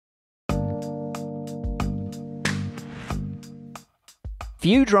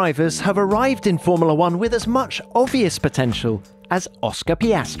Few drivers have arrived in Formula One with as much obvious potential as Oscar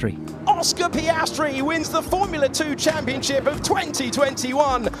Piastri. Oscar Piastri wins the Formula 2 Championship of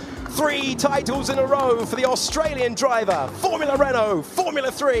 2021. 3 titles in a row for the Australian driver, Formula Renault,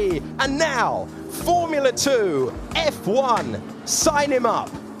 Formula 3, and now Formula 2, F1. Sign him up.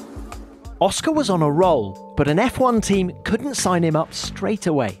 Oscar was on a roll, but an F1 team couldn't sign him up straight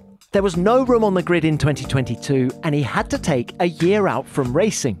away. There was no room on the grid in 2022, and he had to take a year out from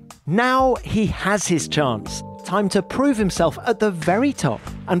racing. Now he has his chance. Time to prove himself at the very top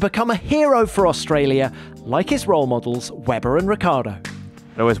and become a hero for Australia, like his role models, Webber and Ricciardo.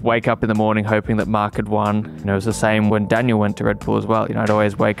 I'd always wake up in the morning hoping that Mark had won. It was the same when Daniel went to Red Bull as well. I'd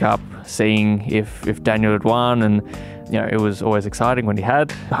always wake up seeing if Daniel had won, and it was always exciting when he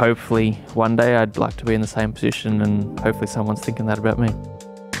had. Hopefully one day I'd like to be in the same position, and hopefully someone's thinking that about me.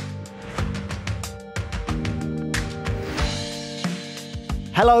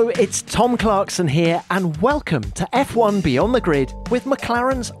 Hello, it's Tom Clarkson here, and welcome to F1 Beyond the Grid with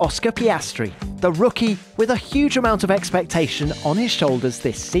McLaren's Oscar Piastri, the rookie with a huge amount of expectation on his shoulders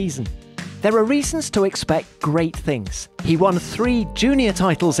this season. There are reasons to expect great things. He won 3 junior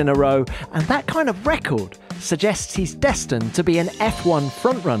titles in a row, and that kind of record suggests he's destined to be an F1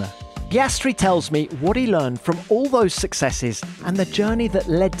 frontrunner. Piastri tells me what he learned from all those successes and the journey that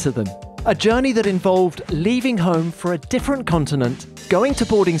led to them. A journey that involved leaving home for a different continent, going to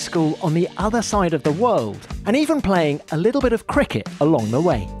boarding school on the other side of the world, and even playing a little bit of cricket along the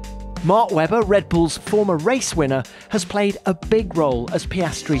way. Mark Webber, Red Bull's former race winner, has played a big role as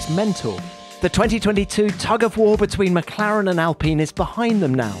Piastri's mentor. The 2022 tug-of-war between McLaren and Alpine is behind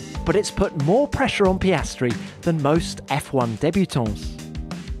them now, but it's put more pressure on Piastri than most F1 debutants.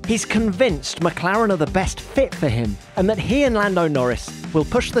 He's convinced McLaren are the best fit for him, and that he and Lando Norris will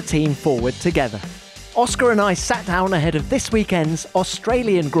push the team forward together. Oscar and I sat down ahead of this weekend's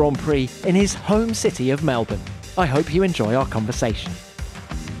Australian Grand Prix in his home city of Melbourne. I hope you enjoy our conversation.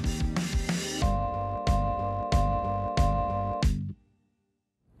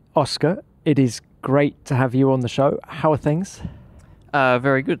 Oscar, it is great to have you on the show. How are things?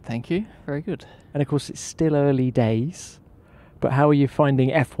 Very good, thank you. Very good. And of course, it's still early days, but how are you finding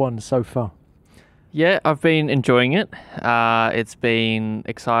F1 so far? Yeah, I've been enjoying it. It's been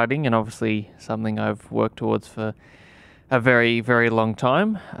exciting and obviously something I've worked towards for a very, very long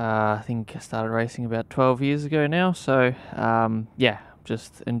time. I think I started racing about 12 years ago now. So,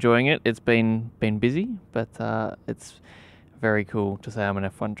 just enjoying it. It's been busy, but it's very cool to say I'm an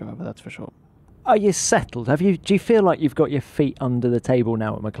F1 driver, that's for sure. Are you settled? Do you feel like you've got your feet under the table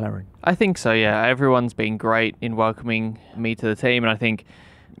now at McLaren? I think so, yeah. Everyone's been great in welcoming me to the team, and I think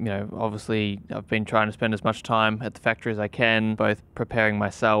obviously I've been trying to spend as much time at the factory as I can, both preparing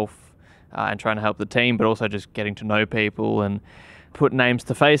myself and trying to help the team, but also just getting to know people and put names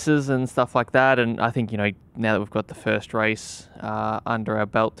to faces and stuff like that. And I think, now that we've got the first race under our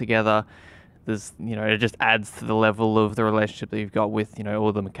belt together, there's, it just adds to the level of the relationship that you've got with,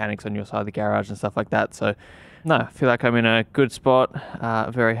 all the mechanics on your side of the garage and stuff like that. So, no, I feel like I'm in a good spot.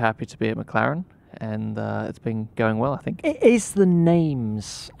 Very happy to be at McLaren. And it's been going well, I think. Is the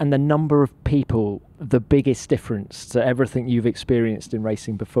names and the number of people the biggest difference to everything you've experienced in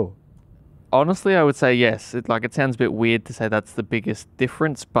racing before? Honestly, I would say yes. It sounds a bit weird to say that's the biggest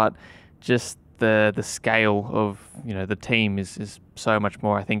difference, but just the scale of the team is so much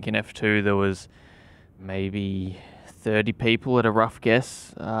more. I think in F2 there was maybe 30 people at a rough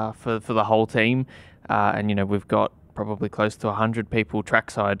guess for the whole team, and we've got probably close to 100 people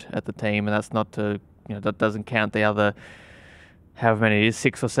trackside at the team, and that's not to, that doesn't count the other, however many it is,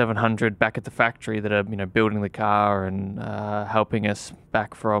 600 or 700 back at the factory that are, building the car and helping us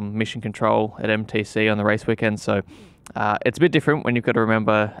back from mission control at MTC on the race weekend. So it's a bit different when you've got to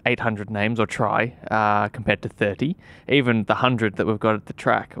remember 800 names or try compared to 30, even the 100 that we've got at the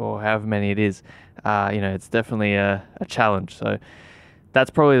track or however many it is. It's definitely a challenge. So that's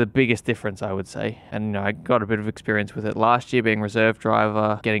probably the biggest difference, I would say. And I got a bit of experience with it last year, being reserve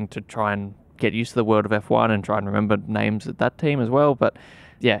driver, getting to try and get used to the world of F1 and try and remember names at that team as well. But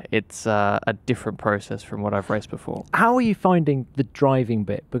yeah, it's a different process from what I've raced before. How are you finding the driving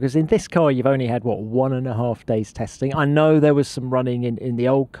bit? Because in this car, you've only had, 1.5 days testing. I know there was some running in the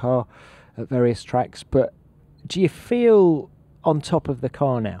old car at various tracks, but do you feel on top of the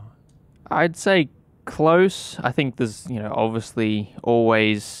car now? I'd say close. I think there's, obviously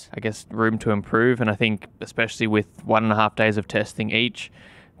always, room to improve. And I think especially with 1.5 days of testing each,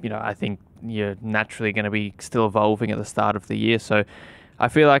 I think you're naturally going to be still evolving at the start of the year. So I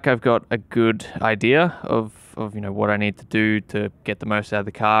feel like I've got a good idea of what I need to do to get the most out of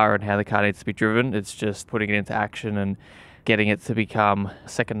the car and how the car needs to be driven. It's just putting it into action and getting it to become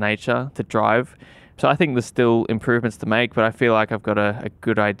second nature to drive. So I think there's still improvements to make, but I feel like I've got a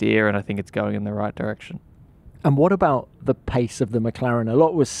good idea, and I think it's going in the right direction. And what about the pace of the McLaren? A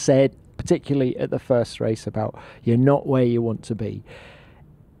lot was said, particularly at the first race, about you're not where you want to be.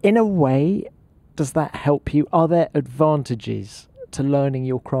 In a way, does that help you? Are there advantages to learning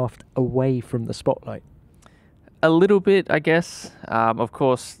your craft away from the spotlight? A little bit, I guess. Of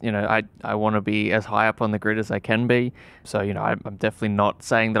course, I want to be as high up on the grid as I can be. So, I'm definitely not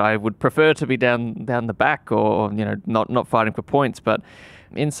saying that I would prefer to be down the back or not fighting for points. But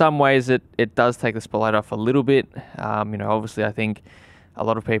in some ways, it does take the spotlight off a little bit. Obviously, I think a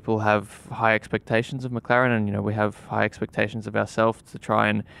lot of people have high expectations of McLaren, and we have high expectations of ourselves to try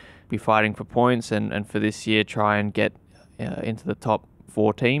and be fighting for points, and for this year try and get into the top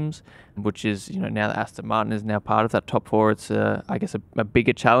 4 teams, which is now that Aston Martin is now part of that top 4. It's I guess a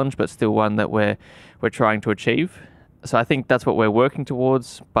bigger challenge, but still one that we're trying to achieve. So I think that's what we're working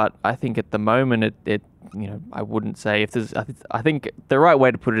towards. But I think at the moment I wouldn't say if there's. I think the right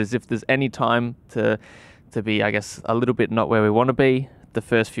way to put it is if there's any time to be, I guess, a little bit not where we want to be, the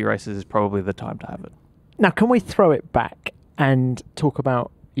first few races is probably the time to have it. Now, can we throw it back and talk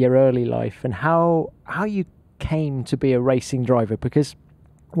about your early life and how you came to be a racing driver? Because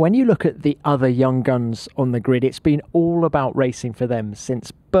when you look at the other young guns on the grid, it's been all about racing for them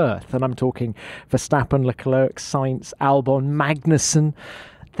since birth. And I'm talking Verstappen, Leclerc, Sainz, Albon, Magnussen.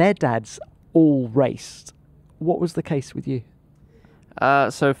 Their dads all raced. What was the case with you?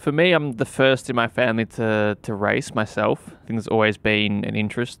 So for me, I'm the first in my family to race myself. I think there's always been an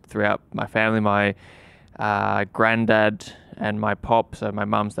interest throughout my family. My granddad and my pop, so my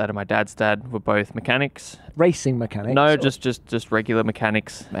mum's dad and my dad's dad, were both mechanics. Racing mechanics? No, just regular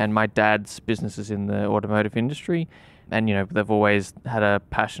mechanics. And my dad's business is in the automotive industry. And, they've always had a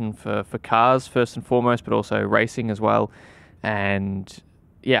passion for cars first and foremost, but also racing as well. And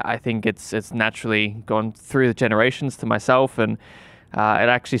yeah, I think it's naturally gone through the generations to myself. And it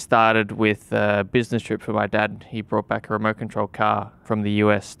actually started with a business trip for my dad. He brought back a remote control car from the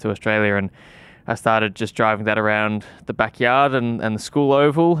US to Australia, and I started just driving that around the backyard and the school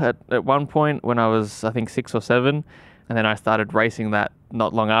oval at one point when I was, I think, 6 or 7. And then I started racing that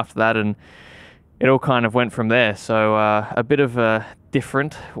not long after that, and it all kind of went from there. So a bit of a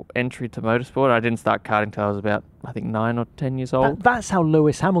different entry to motorsport. I didn't start karting until I was about, I think, 9 or 10 years old. That's how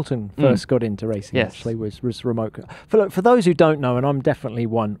Lewis Hamilton first got into racing, yes. Actually, was remote. For those who don't know, and I'm definitely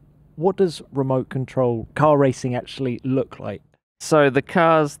one, what does remote control car racing actually look like? So the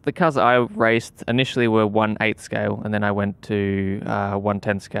cars that I raced initially were 1/8 scale, and then I went to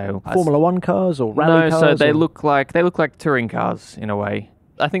 1/10 scale. Formula One cars or rally cars? No, so they look like touring cars in a way.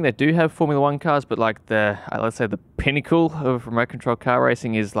 I think they do have Formula One cars, but like let's say the pinnacle of remote control car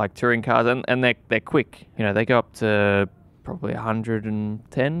racing is like touring cars, and they're quick. They go up to probably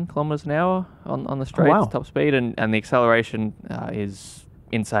 110 kilometers an hour on the straights, top speed, and the acceleration is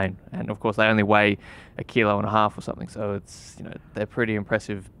insane. And of course, they only weigh 1.5 kilos or something, so it's they're pretty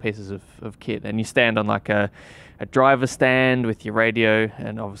impressive pieces of kit. And you stand on like a driver's stand with your radio,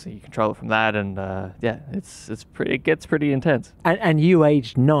 and obviously you control it from that. And it gets pretty intense. And you,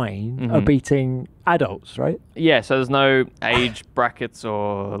 aged 9, are beating adults, right? Yeah. So there's no age brackets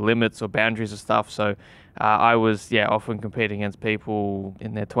or limits or boundaries or stuff. So I was often competing against people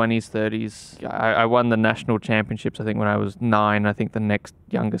in their 20s, 30s. I won the national championships, I think, when I was 9. I think the next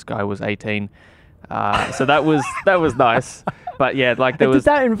youngest guy was 18. So that was nice. But yeah, like Did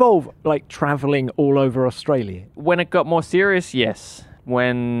that involve like traveling all over Australia? When it got more serious, yes.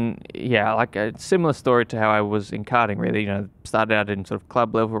 Like a similar story to how I was in karting, really. Started out in sort of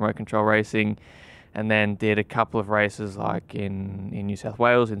club level remote control racing, and then did a couple of races like in New South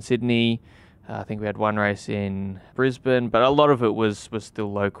Wales, in Sydney. I think we had one race in Brisbane, but a lot of it was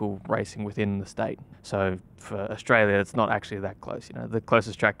still local racing within the state. So for Australia, it's not actually that close. The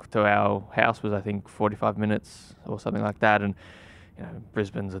closest track to our house was, I think, 45 minutes or something like that, and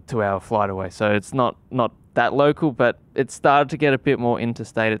Brisbane's a 2-hour flight away. So it's not that local, but it started to get a bit more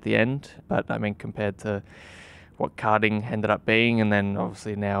interstate at the end. But I mean, compared to what karting ended up being, and then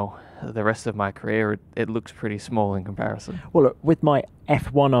obviously now the rest of my career, it looks pretty small in comparison. Well, look, with my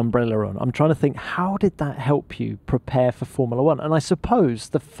F1 umbrella on, I'm trying to think, how did that help you prepare for Formula One? And I suppose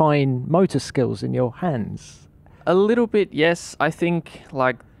the fine motor skills in your hands. A little bit, yes. I think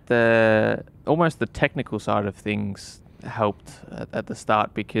like almost the technical side of things helped at the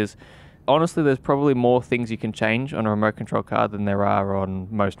start, because honestly, there's probably more things you can change on a remote control car than there are on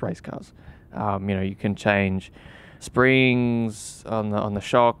most race cars. You can change springs on the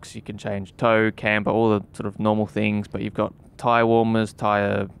shocks, you can change toe, camber, all the sort of normal things, but you've got tyre warmers,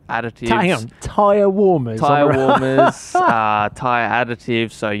 tyre additives. Hang on, tyre warmers. Tyre warmers, tyre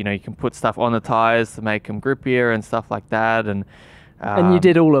additives. So, you can put stuff on the tyres to make them grippier and stuff like that. And you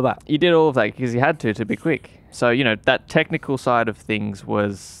did all of that? You did all of that because you had to be quick. So, that technical side of things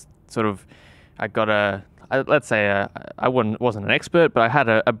was sort of, I wasn't an expert, but I had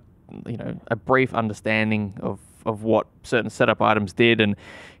a brief understanding of what certain setup items did, and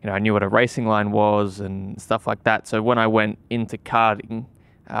I knew what a racing line was and stuff like that. So when I went into karting,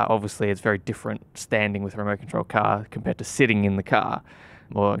 obviously it's very different standing with a remote control car compared to sitting in the car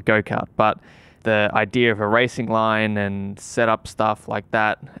or go-kart. But the idea of a racing line and setup stuff like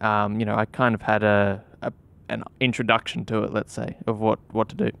that, I kind of had an introduction to it, let's say, of what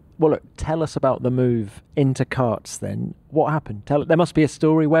to do. Well, look, tell us about the move into karts then. What happened? There must be a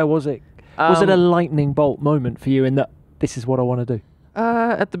story. Where was it? Was it a lightning bolt moment for you in that this is what I want to do?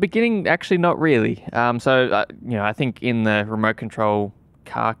 At the beginning, actually not really. I think in the remote control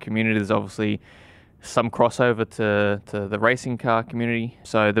car community, there's obviously some crossover to the racing car community.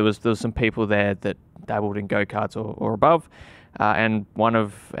 So there was some people there that dabbled in go-karts or above. And one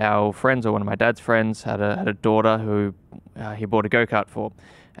of our friends, or one of my dad's friends, had a daughter who he bought a go-kart for.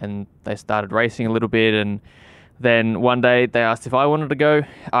 And they started racing a little bit, and then one day they asked if I wanted to go.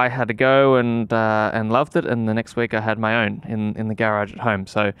 I had to go and loved it, and the next week I had my own in the garage at home.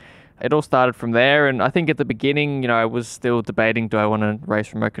 So it all started from there, and I think at the beginning, I was still debating, do I want to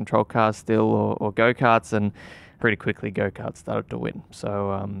race remote control cars still or go-karts, and pretty quickly go-karts started to win.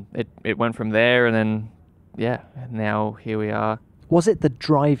 So it went from there, and then, now here we are. Was it the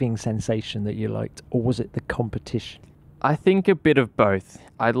driving sensation that you liked, or was it the competition? I think a bit of both.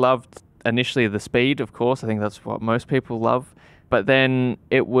 I loved initially the speed, of course. I think that's what most people love. But then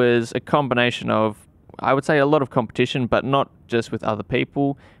it was a combination of, I would say, a lot of competition, but not just with other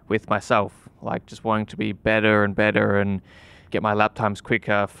people, with myself. Like just wanting to be better and better and get my lap times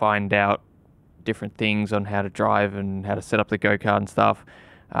quicker, find out different things on how to drive and how to set up the go-kart and stuff.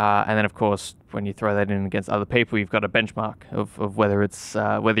 And then, of course, when you throw that in against other people, you've got a benchmark of whether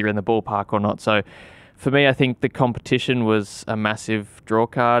you're in the ballpark or not. So for me, I think the competition was a massive draw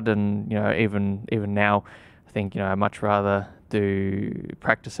card, and even now, I think I much rather do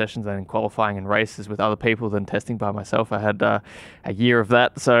practice sessions and qualifying and races with other people than testing by myself. I had a year of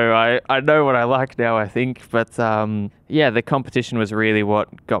that, so I know what I like now, I think. But the competition was really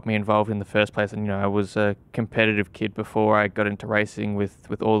what got me involved in the first place. And I was a competitive kid before I got into racing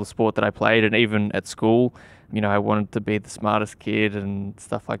with all the sport that I played, and even at school, I wanted to be the smartest kid and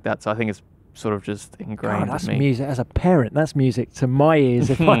stuff like that. So I think it's sort of just ingrained that's in me. Music as a parent. That's music to my ears.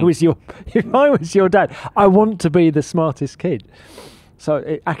 If I was your dad, I want to be the smartest kid.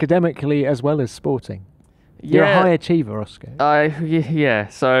 So academically as well as sporting. You're a high achiever, Oscar. Yeah.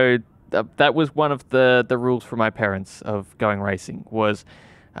 So that was one of the rules for my parents of going racing. Was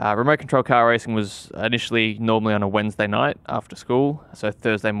remote control car racing was initially normally on a Wednesday night after school. So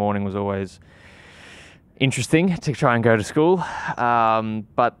Thursday morning was always interesting to try and go to school,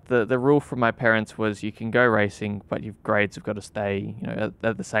 but the rule from my parents was you can go racing, but your grades have got to stay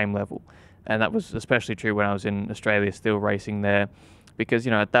at the same level. And that was especially true when I was in Australia, still racing there, because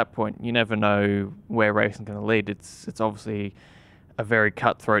at that point you never know where racing's going to lead. It's obviously a very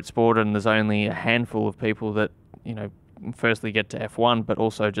cutthroat sport, and there's only a handful of people that firstly get to F1, but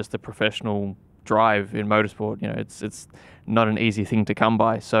also just the professional drive in motorsport. It's not an easy thing to come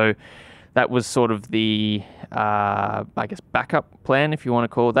by. So that was sort of the, backup plan, if you want to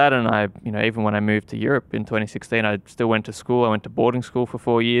call it that. And I, even when I moved to Europe in 2016, I still went to school. I went to boarding school for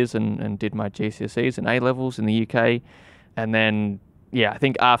 4 years and did my GCSEs and A-levels in the UK. And then, I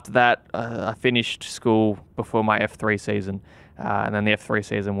think after that, I finished school before my F3 season. And then the F3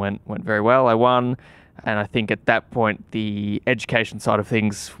 season went very well. I won. And I think at that point, the education side of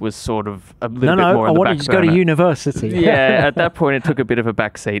things was sort of a little bit more in the back burner. I wanted you to go to university. Yeah, at that point, it took a bit of a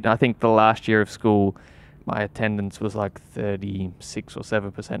backseat. I think the last year of school, my attendance was like 36 or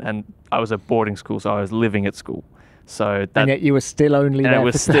 7%. And I was at boarding school, so I was living at school. So and yet you were still only there. And it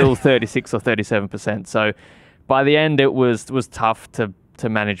was still 36 or 37%. So by the end, it was tough to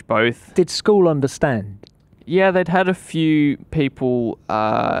manage both. Did school understand? Yeah, they'd had a few people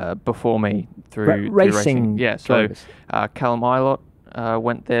before me through racing. Yeah, so Callum Ilott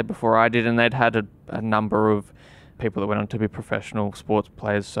went there before I did, and they'd had a number of people that went on to be professional sports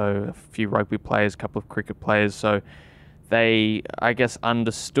players, so a few rugby players, a couple of cricket players. So they, I guess,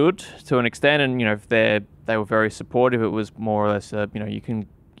 understood to an extent, and they were very supportive. It was more or less, you can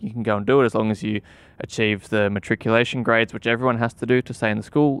go and do it as long as you achieve the matriculation grades, which everyone has to do to stay in the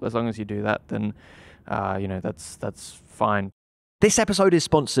school. As long as you do that, then that's fine. This episode is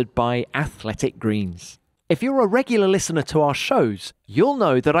sponsored by Athletic Greens. If you're a regular listener to our shows, you'll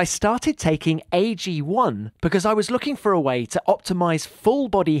know that I started taking AG1 because I was looking for a way to optimize full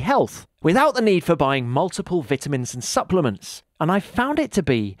body health without the need for buying multiple vitamins and supplements. And I found it to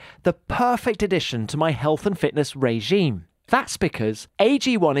be the perfect addition to my health and fitness regime. That's because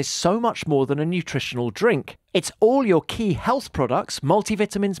AG1 is so much more than a nutritional drink. It's all your key health products,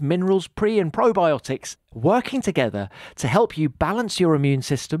 multivitamins, minerals, pre and probiotics, working together to help you balance your immune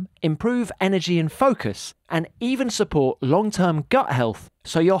system, improve energy and focus, and even support long-term gut health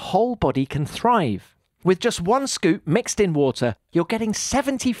so your whole body can thrive. With just one scoop mixed in water, you're getting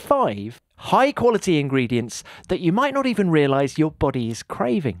 75 high-quality ingredients that you might not even realize your body is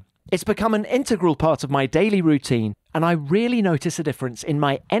craving. It's become an integral part of my daily routine, and I really notice a difference in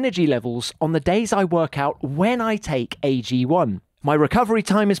my energy levels on the days I work out when I take AG1. My recovery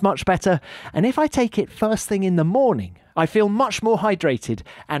time is much better, and if I take it first thing in the morning, I feel much more hydrated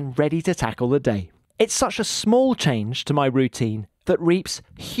and ready to tackle the day. It's such a small change to my routine that reaps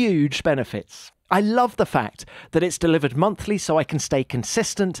huge benefits. I love the fact that it's delivered monthly so I can stay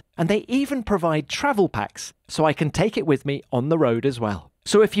consistent, and they even provide travel packs so I can take it with me on the road as well.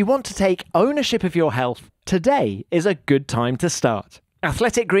 So if you want to take ownership of your health, today is a good time to start.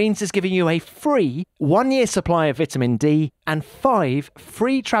 Athletic Greens is giving you a free 1-year supply of vitamin D and 5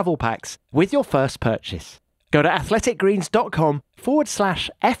 free travel packs with your first purchase. Go to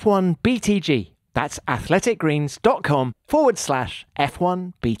athleticgreens.com/F1BTG. That's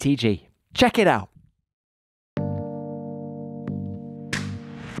athleticgreens.com/F1BTG. Check it out.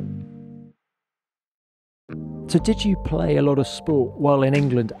 So did you play a lot of sport while in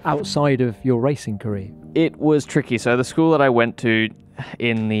England outside of your racing career? It was tricky. So the school that I went to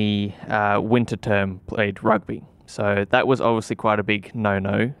in the winter term played rugby. So that was obviously quite a big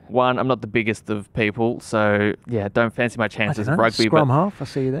no-no. One, I'm not the biggest of people, so yeah, don't fancy my chances of rugby. Scrum half, I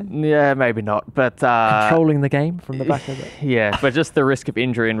see you there. Yeah, maybe not. But controlling the game from the back of it. Yeah, but just the risk of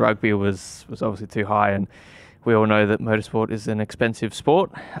injury in rugby was obviously too high, and we all know that motorsport is an expensive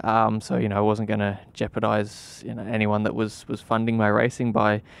sport. So I wasn't going to jeopardize anyone that was funding my racing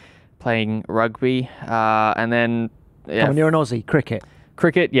by playing rugby. And then when you're an Aussie, cricket.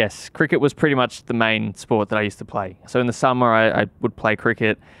 Cricket, yes. Cricket was pretty much the main sport that I used to play. So in the summer, I would play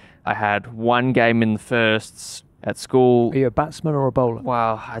cricket. I had one game in the firsts at school. Are you a batsman or a bowler?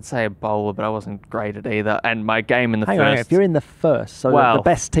 Well, I'd say a bowler, but I wasn't great at either. And my game in the Hang on, if you're in the first, so the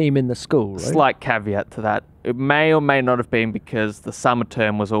best team in the school, right? Slight caveat to that. It may or may not have been because the summer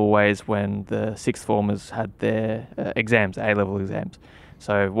term was always when the sixth formers had their exams, A-level exams.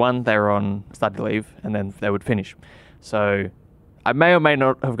 So one, they were on study leave, and then they would finish. So I may or may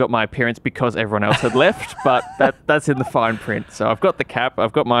not have got my appearance because everyone else had left, but that's in the fine print. So I've got the cap.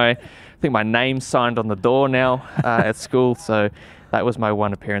 I've got my name signed on the door now at school. So that was my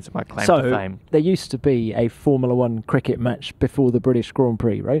one appearance of my claim to fame. There used to be a Formula One cricket match before the British Grand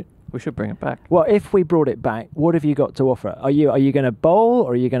Prix, right? We should bring it back. Well, if we brought it back, what have you got to offer? Are you going to bowl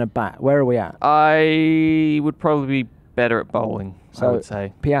or are you going to bat? Where are we at? I would probably be better at bowling, I would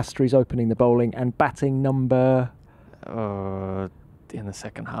say. Piastri's opening the bowling and batting number... in the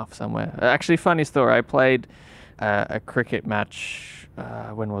second half somewhere. Actually, funny story. I played a cricket match,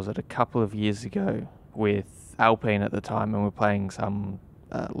 when was it? A couple of years ago with Alpine at the time, and we were playing some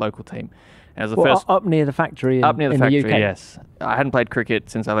local team. And it was the first up near the factory in the UK? Yes. I hadn't played cricket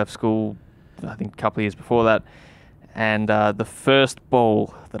since I left school, I think a couple of years before that. And the first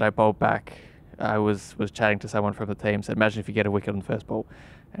ball that I bowled back, I was chatting to someone from the team, said, imagine if you get a wicket on the first ball.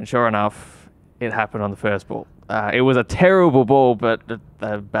 And sure enough, it happened on the first ball. It was a terrible ball, but the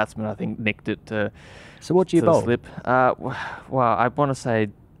batsman, I think, nicked it to So what do you bowl? Slip. Well, I want to say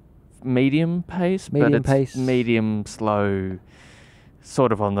medium pace, but it's medium slow,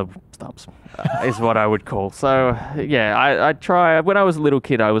 sort of on the stumps, is what I would call. So yeah, I try. When I was a little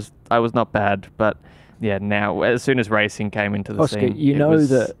kid, I was not bad, but yeah, now as soon as racing came into the Oscar, scene, you know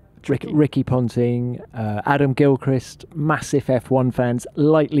that Ricky Ponting, Adam Gilchrist, massive F1 fans,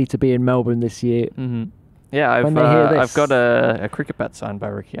 likely to be in Melbourne this year. Mm-hmm. Yeah, I've got a cricket bat signed by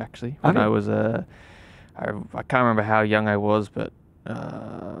Ricky actually. When I was I can't remember how young I was, but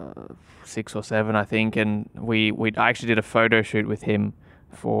 6 or 7, I think. And I actually did a photo shoot with him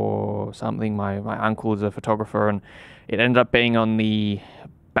for something. My uncle is a photographer, and it ended up being on the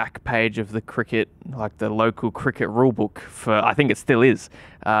back page of the cricket, like the local cricket rulebook for, I think it still is.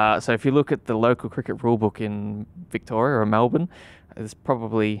 So if you look at the local cricket rulebook in Victoria or Melbourne, there's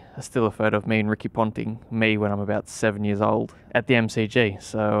probably still a photo of me and Ricky Ponting, me when I'm about 7 years old at the MCG.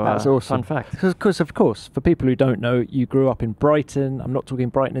 So that's awesome. Fun fact. Because of course, for people who don't know, you grew up in Brighton. I'm not talking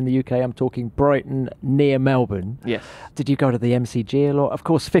Brighton in the UK. I'm talking Brighton near Melbourne. Yes. Did you go to the MCG a lot? Of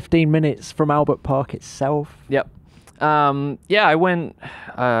course, 15 minutes from Albert Park itself. Yep. Yeah, I went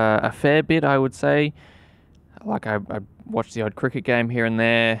a fair bit, I would say. Like I watched the odd cricket game here and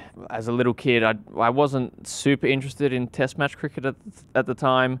there. As a little kid, I wasn't super interested in Test match cricket at the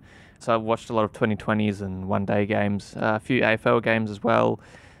time, so I watched a lot of 2020s and one-day games, a few AFL games as well.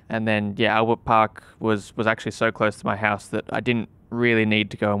 And then, yeah, Albert Park was actually so close to my house that I didn't really need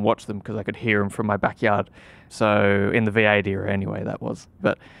to go and watch them because I could hear them from my backyard. So in the V8 era anyway, that was.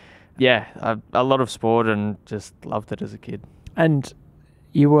 But yeah, a lot of sport and just loved it as a kid. And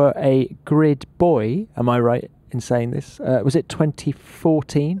you were a grid boy, am I right in saying this? Was it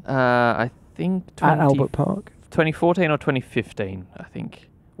 2014? I think at Albert Park. 2014 or 2015, I think.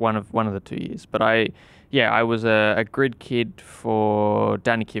 One of the 2 years. But I was a grid kid for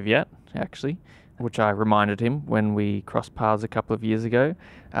Danny Kvyat, actually, which I reminded him when we crossed paths a couple of years ago.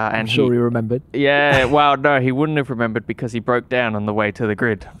 I'm sure he remembered. Yeah, well, no, he wouldn't have remembered because he broke down on the way to the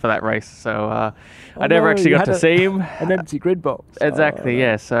grid for that race. So I never actually got to see him. An empty grid box. Exactly,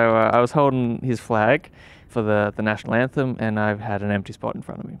 yeah. So I was holding his flag for the national anthem, and I've had an empty spot in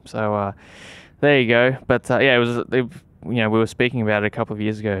front of me. So there you go. But yeah, we were speaking about it a couple of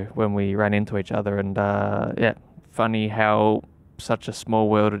years ago when we ran into each other, and yeah, funny how such a small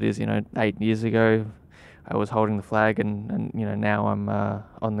world it is. 8 years ago, I was holding the flag, and now I'm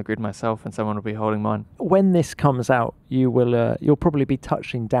on the grid myself, and someone will be holding mine. When this comes out, you'll probably be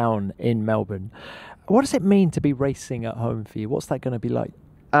touching down in Melbourne. What does it mean to be racing at home for you? What's that going to be like?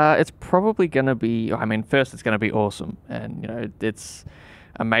 It's probably going to be. I mean, first it's going to be awesome, and it's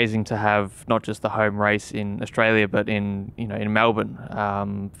amazing to have not just the home race in Australia, but in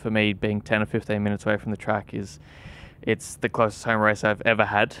Melbourne. For me, being 10 or 15 minutes away from the track it's the closest home race I've ever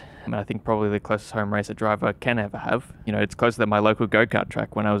had. I think probably the closest home race a driver can ever have. It's closer than my local go-kart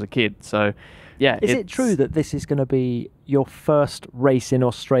track when I was a kid. So, yeah. Is it true that this is going to be your first race in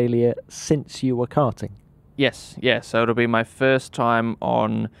Australia since you were karting? Yes, yeah. So it'll be my first time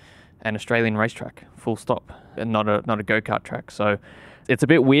on an Australian racetrack, full stop, and not a go-kart track. So it's a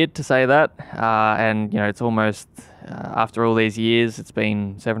bit weird to say that, and it's almost after all these years. It's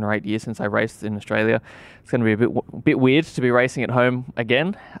been 7 or 8 years since I raced in Australia. It's going to be a bit weird to be racing at home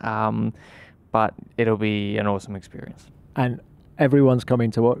again, but it'll be an awesome experience. And everyone's coming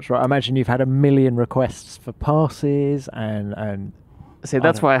to watch, right? I imagine you've had a million requests for passes and. See,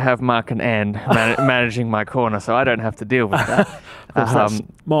 that's why I have Mark and Anne managing my corner, so I don't have to deal with that. That's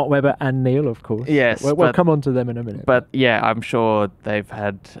Mark Webber and Neil, of course. Yes. We'll come on to them in a minute. But yeah, I'm sure they've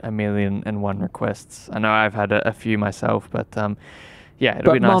had 1,000,001 requests. I know I've had a few myself, but yeah,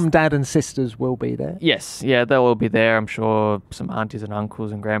 it'll be nice. But Mum, Dad and sisters will be there? Yes, yeah, they'll all be there. I'm sure some aunties and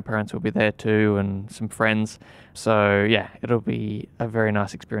uncles and grandparents will be there too, and some friends. So yeah, it'll be a very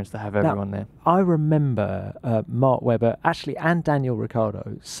nice experience to have everyone there. I remember Mark Webber, actually, and Daniel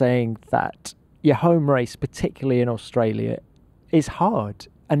Ricciardo saying that your home race, particularly in Australia, is hard,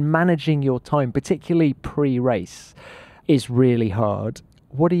 and managing your time, particularly pre-race, is really hard.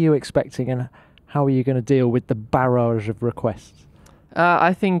 What are you expecting, and how are you going to deal with the barrage of requests?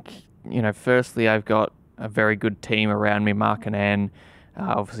 I think, firstly, I've got a very good team around me, Mark and Anne.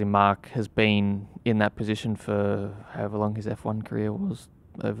 Obviously, Mark has been in that position for however long his F1 career was,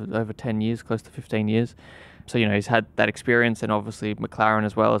 over 10 years, close to 15 years. So, he's had that experience, and obviously McLaren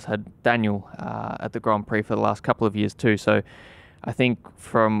as well has had Daniel at the Grand Prix for the last couple of years too. So I think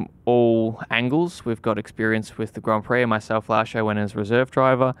from all angles, we've got experience with the Grand Prix, and myself last year I went as reserve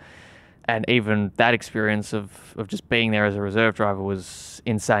driver. And even that experience of just being there as a reserve driver was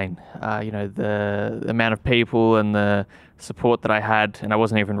insane. The amount of people and the support that I had, and I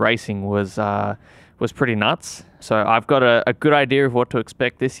wasn't even racing, was pretty nuts. So I've got a good idea of what to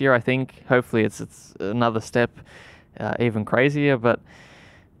expect this year. I think hopefully it's another step even crazier. But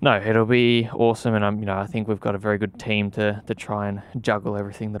no, it'll be awesome, and I think we've got a very good team to try and juggle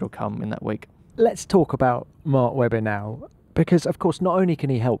everything that'll come in that week. Let's talk about Mark Webber now, because of course not only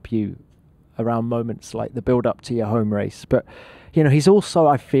can he help you around moments like the build up to your home race, but he's also,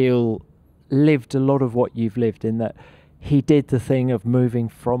 I feel, lived a lot of what you've lived, in that he did the thing of moving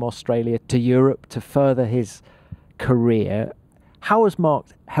from Australia to Europe to further his career. How has Mark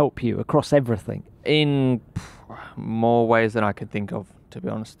helped you across everything? In more ways than I could think of, to be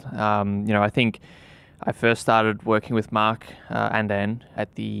honest. I think I first started working with Mark and Anne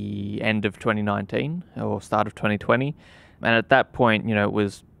at the end of 2019 or start of 2020. And at that point, it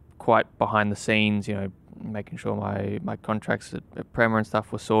was quite behind the scenes, making sure my contracts at Prema and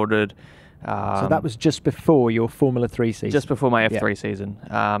stuff were sorted. So that was just before your Formula 3 season? Just before my F3 season.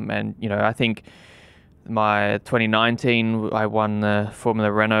 And, I think my 2019, I won the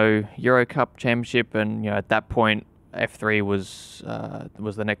Formula Renault Euro Cup Championship. And, at that point, F3 was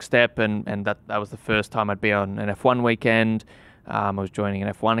the next step. And that was the first time I'd be on an F1 weekend. I was joining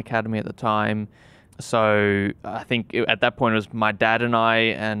an F1 academy at the time. So I think at that point it was my dad and I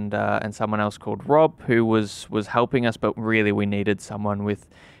and someone else called Rob who was helping us, but really we needed someone with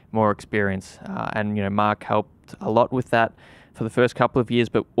more experience. And Mark helped a lot with that for the first couple of years,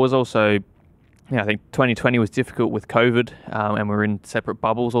 but was also, I think 2020 was difficult with COVID, and we were in separate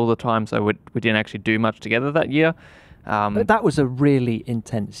bubbles all the time, so we didn't actually do much together that year. But that was a really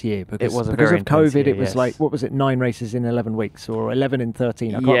intense year because, it was a because very of COVID. Year, it was like, what was it, 9 races in 11 weeks or 11 in 13?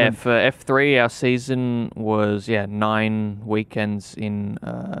 I can't remember. For F3, our season was 9 weekends in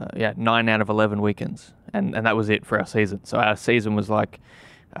 9 out of 11 weekends, and that was it for our season. So our season was like,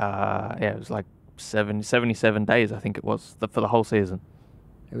 it was like 77 days, I think it was for the whole season.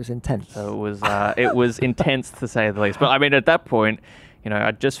 It was intense. So it was intense to say the least. But I mean, at that point,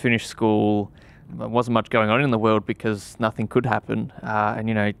 I'd just finished school. There wasn't much going on in the world because nothing could happen. And,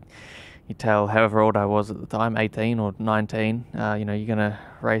 you tell however old I was at the time, 18 or 19, you're going to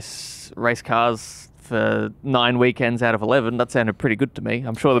race cars for 9 weekends out of 11. That sounded pretty good to me.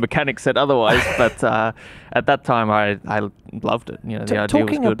 I'm sure the mechanics said otherwise, but at that time I loved it. The idea was good.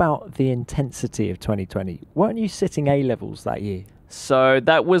 Talking about the intensity of 2020, weren't you sitting A-levels that year? So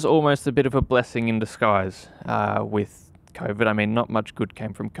that was almost a bit of a blessing in disguise with COVID. I mean, not much good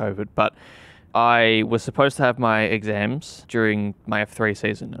came from COVID, but I was supposed to have my exams during my F3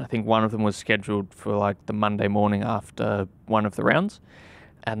 season. I think one of them was scheduled for like the Monday morning after one of the rounds,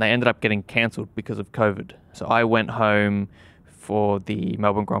 and they ended up getting cancelled because of COVID. So I went home for the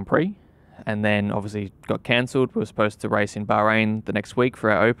Melbourne Grand Prix, and then obviously got cancelled. We were supposed to race in Bahrain the next week for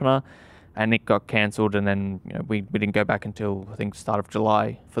our opener, and it got cancelled, and then we didn't go back until I think start of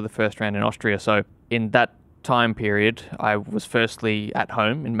July for the first round in Austria. So in that time period, I was firstly at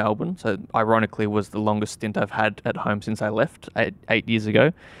home in Melbourne, so ironically was the longest stint I've had at home since I left 8 years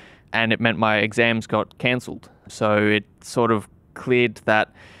ago, and it meant my exams got cancelled. So it sort of cleared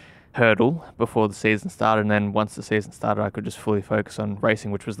that hurdle before the season started, and then once the season started I could just fully focus on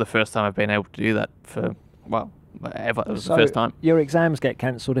racing, which was the first time I've been able to do that for, ever. It was the first time. Your exams get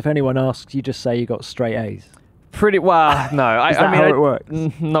cancelled. If anyone asks, you just say you got straight A's. Pretty well, no. Is that how it works?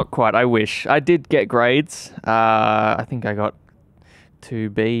 Not quite. I wish. I did get grades. I think I got 2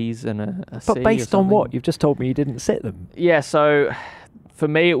 B's and a C. But based on what? You've just told me you didn't sit them. Yeah, so for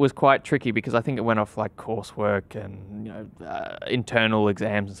me it was quite tricky because I think it went off like coursework and internal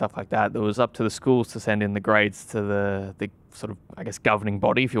exams and stuff like that. It was up to the schools to send in the grades to the sort of, I guess, governing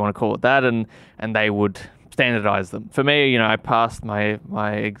body, if you want to call it that, and they would standardise them. For me, I passed my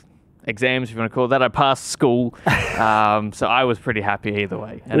exams, if you want to call it that. I passed school, so I was pretty happy either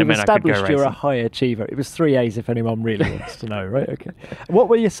way. And We've it meant I could go established you're a racing. high achiever. It was 3 A's if anyone really wants to know, right? Okay. What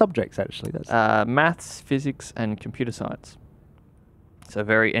were your subjects actually? Maths, physics, and computer science. So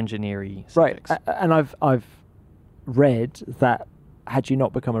very engineering subjects. Right, and I've read that had you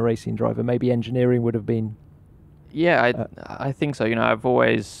not become a racing driver, maybe engineering would have been. Yeah, I think so. I've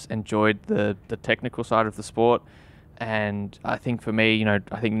always enjoyed the technical side of the sport. And I think for me,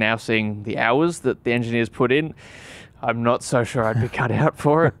 I think now seeing the hours that the engineers put in, I'm not so sure I'd be cut out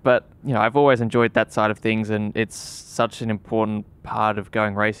for it. But, I've always enjoyed that side of things, and it's such an important part of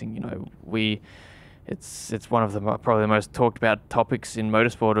going racing. It's one of the probably the most talked about topics in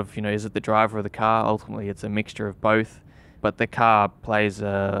motorsport of, is it the driver or the car? Ultimately, it's a mixture of both. But the car plays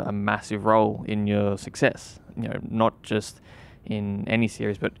a massive role in your success, not just in any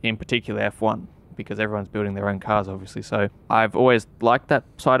series, but in particular F1. Because everyone's building their own cars, obviously. So I've always liked that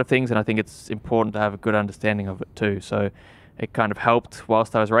side of things, and I think it's important to have a good understanding of it too. So it kind of helped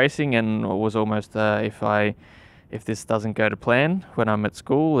whilst I was racing, and it was almost if this doesn't go to plan when I'm at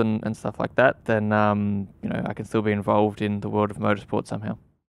school and stuff like that, then I can still be involved in the world of motorsport somehow.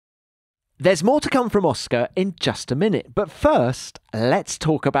 There's more to come from Oscar in just a minute, but first, let's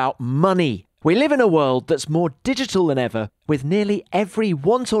talk about money. We live in a world that's more digital than ever, with nearly every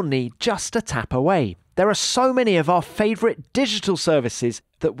want or need just a tap away. There are so many of our favourite digital services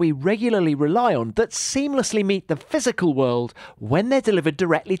that we regularly rely on that seamlessly meet the physical world when they're delivered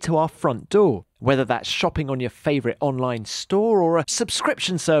directly to our front door. Whether that's shopping on your favourite online store or a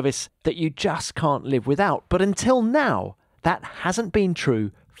subscription service that you just can't live without. But until now, that hasn't been true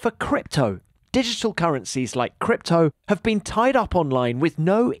for crypto. digital currencies like crypto have been tied up online with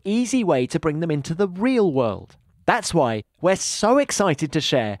no easy way to bring them into the real world. That's why we're so excited to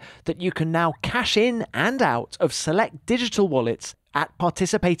share that you can now cash in and out of select digital wallets at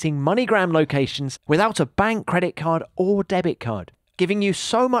participating MoneyGram locations without a bank credit card or debit card, giving you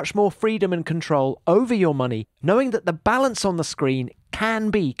so much more freedom and control over your money, knowing that the balance on the screen can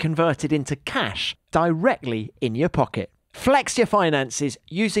be converted into cash directly in your pocket. Flex your finances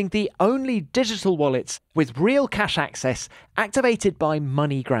using the only digital wallets with real cash access activated by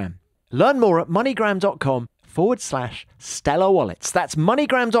MoneyGram. Learn more at moneygram.com/Stellar Wallets. That's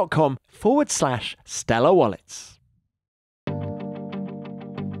moneygram.com/Stellar Wallets.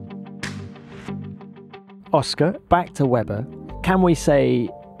 Oscar, back to Webber. Can we say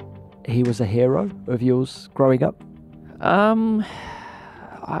he was a hero of yours growing up?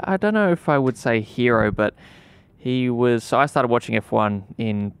 I don't know if I would say hero, but he was. So I started watching F1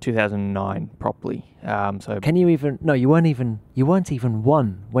 in 2009 properly. Can you even? No, you weren't even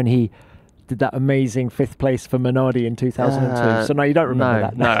one when he did that amazing 5th place for Minardi in 2002. So no, you don't remember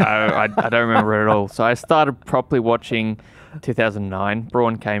that. No, I don't remember it at all. So I started properly watching 2009.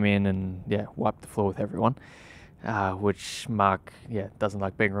 Braun came in and wiped the floor with everyone, which Mark doesn't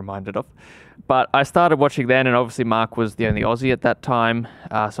like being reminded of. But I started watching then, and obviously Mark was the only Aussie at that time,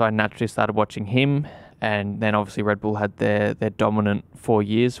 so I naturally started watching him. And then obviously Red Bull had their dominant 4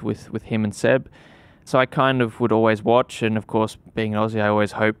 years with him and Seb. So I kind of would always watch, and of course, being an Aussie, I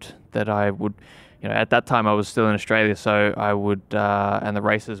always hoped that I would, at that time I was still in Australia, so I would, and the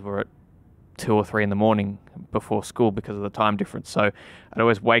races were at 2 or 3 in the morning before school because of the time difference. So I'd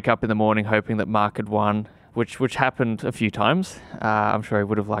always wake up in the morning hoping that Mark had won, which happened a few times. I'm sure he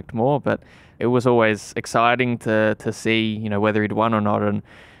would have liked more, but it was always exciting to see, whether he'd won or not. And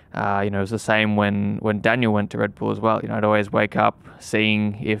it was the same when Daniel went to Red Bull as well. I'd always wake up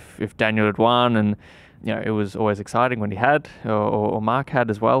seeing if Daniel had won, and it was always exciting when he had, or Mark had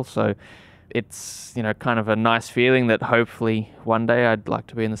as well. So it's kind of a nice feeling that hopefully one day I'd like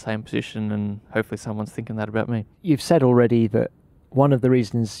to be in the same position, and hopefully someone's thinking that about me. You've said already that one of the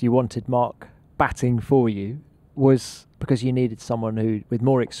reasons you wanted Mark batting for you was because you needed someone who with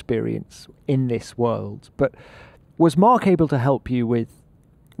more experience in this world. But was Mark able to help you with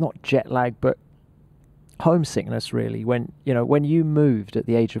not jet lag but homesickness really when you moved at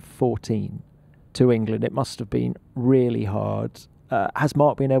the age of 14 to England? It must have been really hard. Has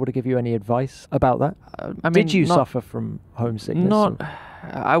Mark been able to give you any advice about that? Did you suffer from homesickness?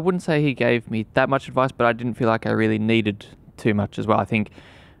 I wouldn't say he gave me that much advice, but I didn't feel like I really needed too much as well. I think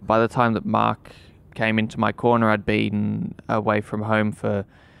by the time that Mark came into my corner, I'd been away from home for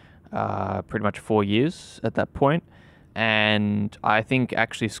pretty much 4 years at that point. And I think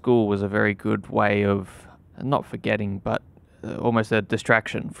actually school was a very good way of not forgetting, but almost a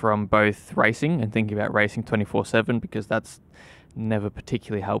distraction from both racing and thinking about racing 24/7, because that's never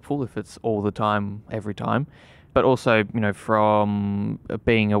particularly helpful if it's all the time, every time. But also, from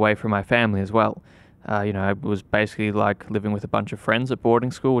being away from my family as well. I was basically like living with a bunch of friends at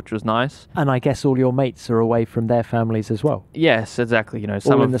boarding school, which was nice. And I guess all your mates are away from their families as well. Yes, exactly.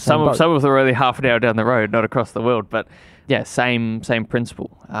 Some of them are only half an hour down the road, not across the world. But yeah, same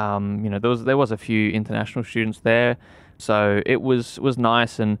principle. There was a few international students there, so it was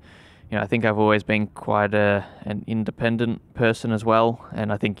nice. And I think I've always been quite an independent person as well.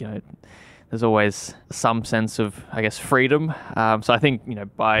 And I think there's always some sense of, I guess, freedom. So I think,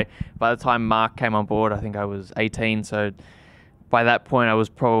 by the time Mark came on board, I think I was 18. So by that point, I was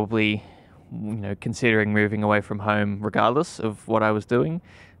probably, considering moving away from home regardless of what I was doing.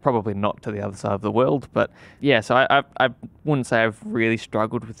 Probably not to the other side of the world. But yeah, so I wouldn't say I've really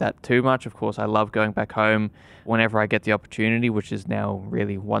struggled with that too much. Of course, I love going back home whenever I get the opportunity, which is now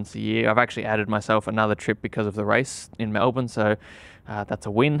really once a year. I've actually added myself another trip because of the race in Melbourne. So that's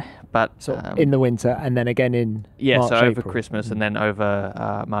a win. But in the winter, and then again in March, so over April. Christmas, and then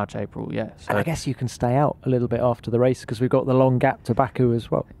over March, April. Yeah. So. And I guess you can stay out a little bit after the race because we've got the long gap to Baku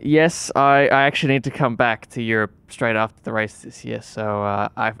as well. Yes, I actually need to come back to Europe straight after the race this year. So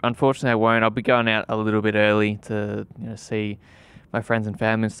unfortunately I won't. I'll be going out a little bit early to see my friends and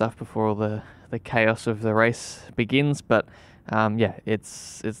family and stuff before all the chaos of the race begins. But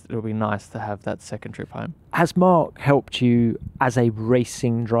it'll be nice to have that second trip home. Has Mark helped you as a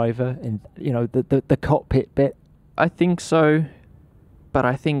racing driver in the cockpit bit? I think so, but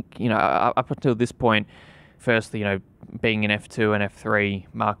I think up until this point, firstly, being in F2 and F3,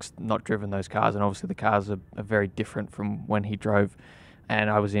 Mark's not driven those cars, and obviously the cars are very different from when he drove. And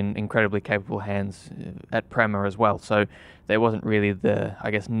I was in incredibly capable hands at Prema as well, so there wasn't really the,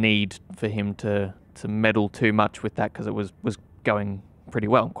 I guess, need for him to meddle too much with that because it was going pretty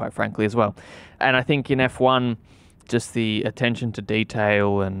well, quite frankly, as well. And I think in F1, just the attention to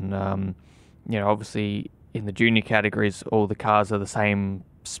detail and, obviously in the junior categories, all the cars are the same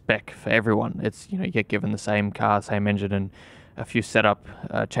spec for everyone. It's, you get given the same car, same engine, and a few setup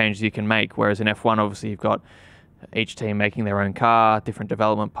changes you can make. Whereas in F1, obviously, you've got each team making their own car, different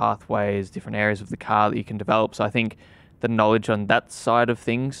development pathways, different areas of the car that you can develop. So I think the knowledge on that side of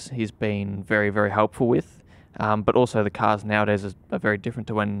things he's been very, very helpful with. But also the cars nowadays are very different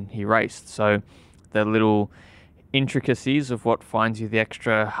to when he raced. So the little intricacies of what finds you the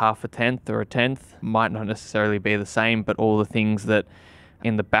extra half a tenth or a tenth might not necessarily be the same, but all the things that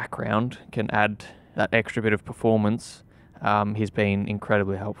in the background can add that extra bit of performance, he's been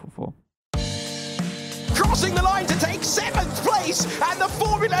incredibly helpful for. Crossing the line to take 7th place at the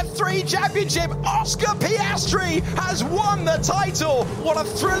Formula 3 Championship, Oscar Piastri has won the title. What a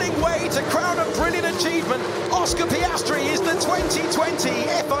thrilling way to crown a brilliant achievement. Oscar Piastri is the 2020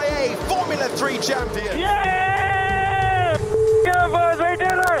 FIA Formula 3 champion. Yeah! Yeah, boys, we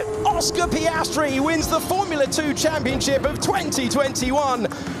did it! Oscar Piastri wins the Formula 2 Championship of 2021.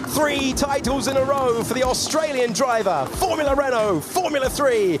 3 titles in a row for the Australian driver, Formula Renault, Formula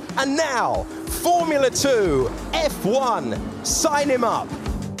 3, and now Formula 2, F1. Sign him up.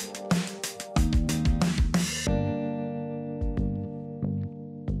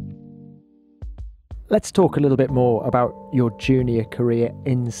 Let's talk a little bit more about your junior career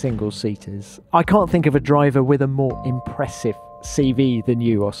in single-seaters. I can't think of a driver with a more impressive CV than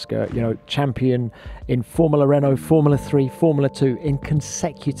you, Oscar. Champion in Formula Renault, Formula 3, Formula 2 in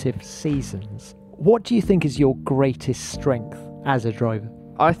consecutive seasons. What do you think is your greatest strength as a driver?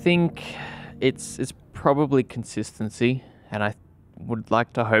 I think it's probably consistency, and I would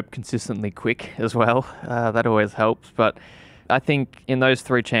like to hope consistently quick as well. That always helps. But I think in those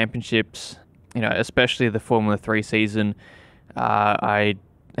 3 championships, especially the Formula 3 season, I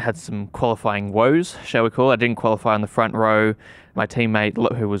had some qualifying woes, shall we call it. I didn't qualify on the front row. My teammate,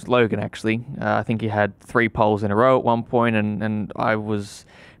 who was Logan actually, I think he had 3 poles in a row at one point, and I was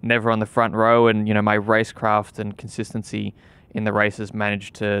never on the front row, and my racecraft and consistency in the races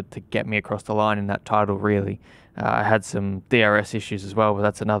managed to get me across the line in that title, really. I had some DRS issues as well, but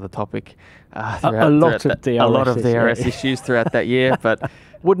that's another topic. A lot of DRS issues throughout that year, but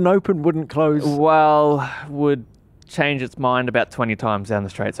wouldn't open, wouldn't close. Well, would change its mind about 20 times down the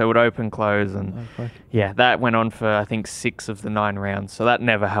straight. So it would open, close, and yeah, that went on for I think 6 of the 9 rounds. So that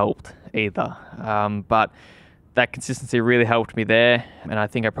never helped either. But that consistency really helped me there, and I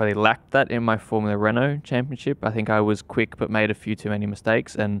think I probably lacked that in my Formula Renault championship. I think I was quick but made a few too many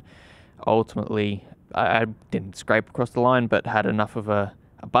mistakes, and ultimately I didn't scrape across the line, but had enough of a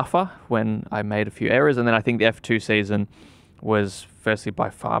buffer when I made a few errors. And then I think the F2 season was firstly by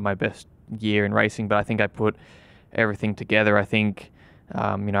far my best year in racing, but I think I put everything together. I think,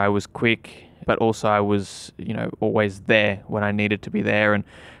 I was quick, but also I was, always there when I needed to be there. And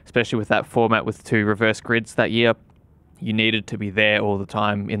especially with that format with 2 reverse grids that year, you needed to be there all the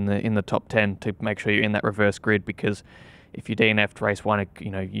time in the top 10 to make sure you're in that reverse grid, because if you DNF'd race 1,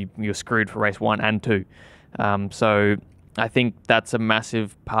 you're screwed for race 1 and 2. So I think that's a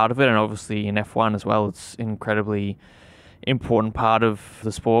massive part of it. And obviously in F1 as well, it's incredibly important part of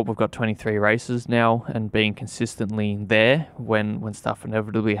the sport. We've got 23 races now, and being consistently there when stuff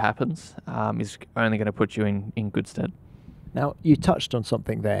inevitably happens is only going to put you in good stead. Now, you touched on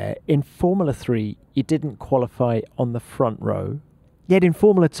something there. In Formula 3, you didn't qualify on the front row. Yet in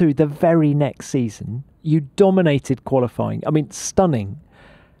Formula 2, the very next season, you dominated qualifying. I mean, stunning.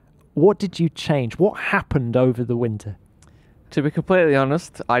 What did you change? What happened over the winter? To be completely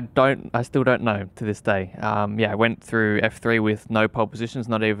honest, I still don't know to this day. I went through F3 with no pole positions,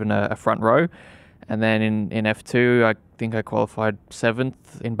 not even a front row. And then in F2, I think I qualified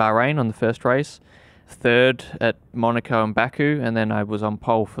 7th in Bahrain on the first race, 3rd at Monaco and Baku, and then I was on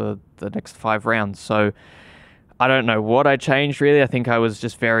pole for the next 5 rounds. So I don't know what I changed, really. I think I was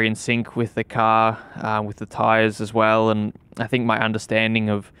just very in sync with the car, with the tyres as well. And I think my understanding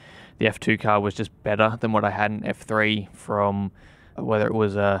of the F2 car was just better than what I had in F3, from whether it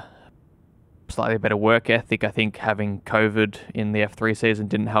was a slightly better work ethic. I think having COVID in the F3 season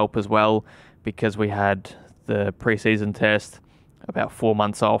didn't help as well, because we had the pre-season test, about 4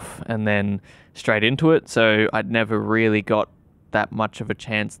 months off, and then straight into it. So I'd never really got that much of a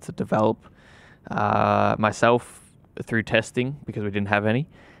chance to develop myself through testing, because we didn't have any.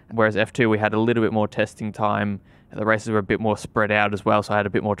 Whereas F2, we had a little bit more testing time. The races were a bit more spread out as well, so I had a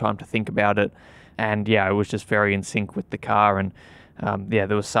bit more time to think about it. And yeah, I was just very in sync with the car. And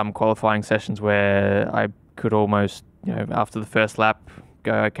there was some qualifying sessions where I could almost, after the first lap,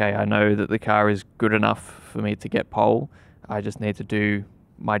 go, okay, I know that the car is good enough for me to get pole. I just need to do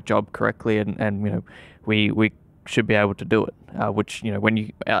my job correctly, and you know, we should be able to do it. Which, you know,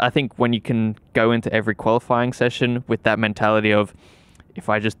 I think when you can go into every qualifying session with that mentality of, if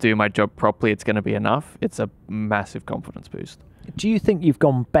I just do my job properly, it's going to be enough, it's a massive confidence boost. Do you think you've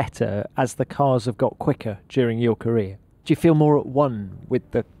gone better as the cars have got quicker during your career? Do you feel more at one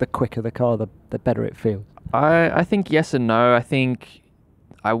with the quicker the car, the better it feels? I think yes and no. I think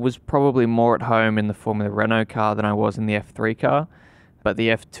I was probably more at home in the Formula Renault car than I was in the F3 car. But the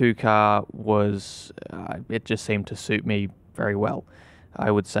F2 car was, it just seemed to suit me very well, I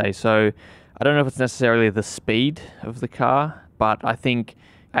would say. So I don't know if it's necessarily the speed of the car, but I think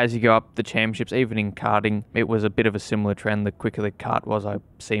as you go up the championships, even in karting, it was a bit of a similar trend. The quicker the kart was, I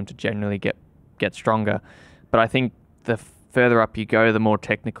seemed to generally get stronger. But I think the further up you go, the more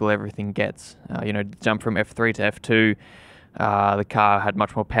technical everything gets. You know, jump from F3 to F2, the car had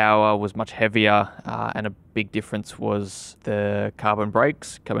much more power, was much heavier, and a big difference was the carbon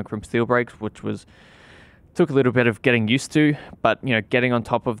brakes coming from steel brakes, which took a little bit of getting used to. But, you know, getting on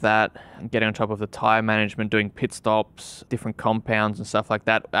top of that, getting on top of the tyre management, doing pit stops, different compounds and stuff like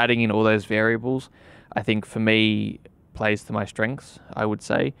that, adding in all those variables, I think for me plays to my strengths, I would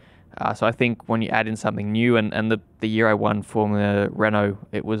say. So I think when you add in something new, and the year I won Formula Renault,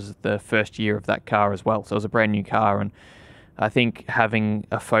 it was the first year of that car as well. So it was a brand new car, and I think having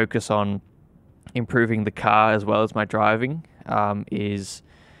a focus on improving the car as well as my driving is,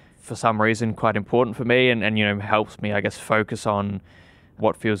 for some reason, quite important for me, and you know, helps me, I guess, focus on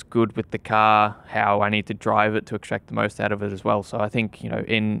what feels good with the car, how I need to drive it to extract the most out of it as well. So I think, you know,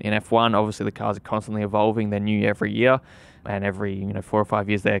 in F1, obviously the cars are constantly evolving. They're new every year, and every, you know, 4 or 5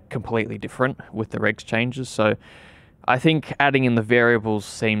 years they're completely different with the regs changes. So I think adding in the variables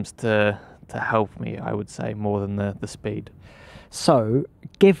seems to help me, I would say, more than the speed. So,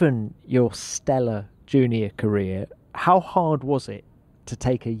 given your stellar junior career, how hard was it to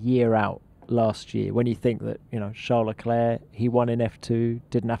take a year out last year, when you think that, you know, Charles Leclerc, he won in F2,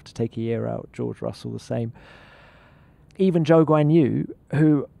 didn't have to take a year out, George Russell the same. Even Zhou Guanyu,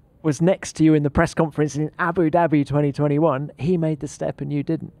 who was next to you in the press conference in Abu Dhabi 2021, he made the step and you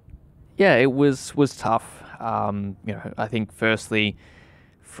didn't. Yeah, it was tough. You know, I think firstly,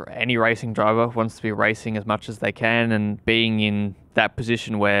 for any racing driver wants to be racing as much as they can, and being in that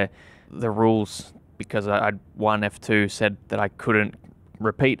position where the rules, because I'd won F2, said that I couldn't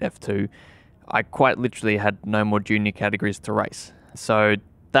repeat F2, I quite literally had no more junior categories to race. So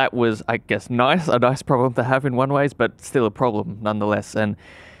that was, I guess, a nice problem to have in one ways, but still a problem nonetheless. And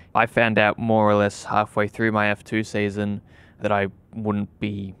I found out more or less halfway through my F2 season that I wouldn't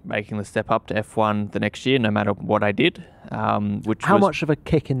be making the step up to F1 the next year, no matter what I did. How much of a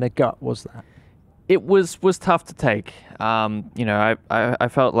kick in the gut was that? It was tough to take. You know, I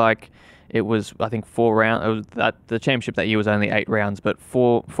felt like it was, I think, 4 rounds. The championship that year was only 8 rounds, but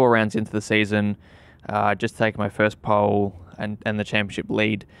four rounds into the season, just taking my first pole and the championship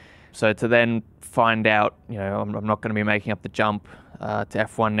lead. So to then find out, you know, I'm not going to be making up the jump to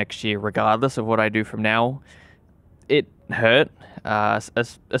F1 next year, regardless of what I do from now, it hurt,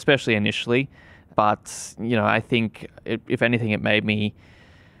 especially initially. But, you know, I think, if anything, it made me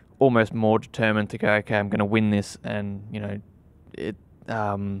almost more determined to go, okay, I'm going to win this. And, you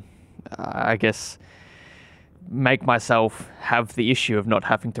know, I guess, make myself have the issue of not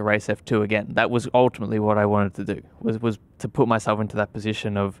having to race F2 again. That was ultimately what I wanted to do, was to put myself into that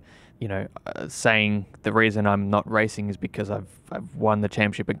position of, you know, saying the reason I'm not racing is because I've won the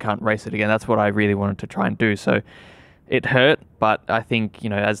championship and can't race it again. That's what I really wanted to try and do. So it hurt, but I think, you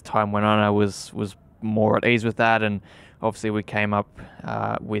know, as time went on, I was more at ease with that. And obviously we came up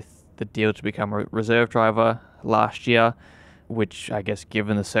with the deal to become a reserve driver last year, which I guess,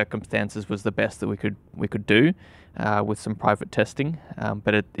 given the circumstances, was the best that we could do with some private testing,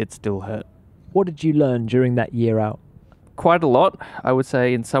 but it still hurt. What did you learn during that year out? Quite a lot, I would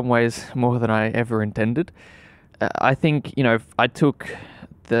say, in some ways more than I ever intended. I think, you know, I took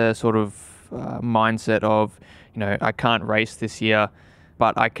the sort of mindset of, you know, I can't race this year,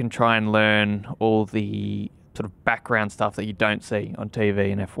 but I can try and learn all the sort of background stuff that you don't see on TV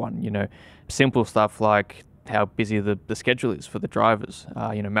in F1. You know, simple stuff like how busy the schedule is for the drivers.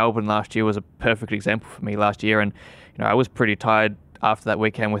 You know, Melbourne last year was a perfect example for me last year, and, you know, I was pretty tired after that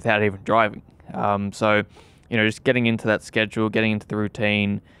weekend without even driving. So, you know, just getting into that schedule, getting into the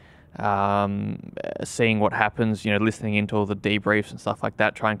routine, seeing what happens, you know, listening into all the debriefs and stuff like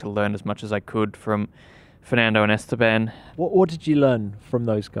that, trying to learn as much as I could from Fernando and Esteban. What did you learn from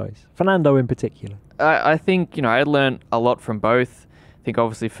those guys? Fernando in particular? I think, you know, I learned a lot from both. I think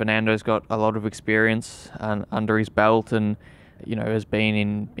obviously Fernando's got a lot of experience under his belt, and, you know, has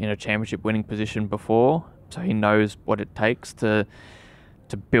been in a championship winning position before. so he knows what it takes to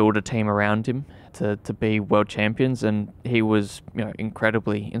build a team around him to be world champions, and he was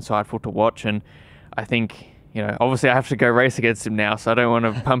incredibly insightful to watch. And I think obviously I have to go race against him now, so I don't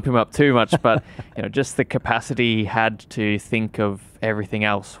want to pump him up too much, but just the capacity he had to think of everything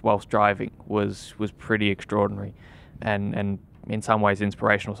else whilst driving was pretty extraordinary and in some ways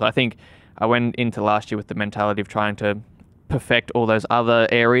inspirational. So I think I went into last year with the mentality of trying to perfect all those other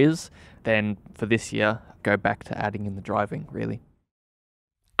areas, then for this year go back to adding in the driving, really.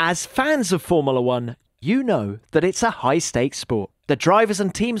 As fans of Formula One, you know that it's a high-stakes sport. The drivers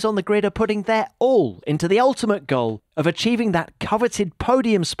and teams on the grid are putting their all into the ultimate goal of achieving that coveted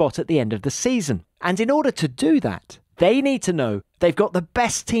podium spot at the end of the season. And in order to do that, they need to know they've got the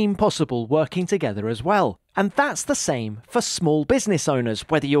best team possible working together as well. And that's the same for small business owners,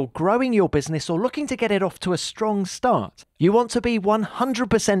 whether you're growing your business or looking to get it off to a strong start. You want to be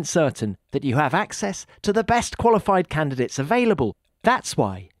 100% certain that you have access to the best qualified candidates available. That's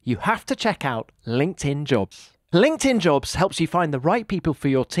why you have to check out LinkedIn Jobs. LinkedIn Jobs helps you find the right people for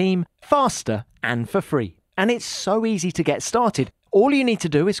your team faster and for free. And it's so easy to get started. All you need to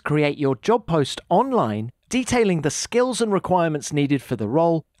do is create your job post online, detailing the skills and requirements needed for the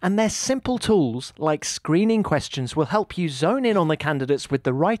role, and their simple tools like screening questions will help you zone in on the candidates with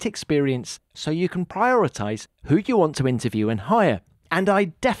the right experience so you can prioritize who you want to interview and hire. And I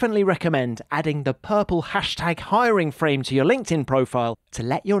definitely recommend adding the purple #hiring frame to your LinkedIn profile to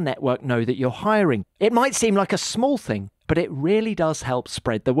let your network know that you're hiring. It might seem like a small thing, but it really does help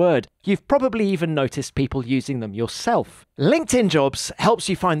spread the word. You've probably even noticed people using them yourself. LinkedIn Jobs helps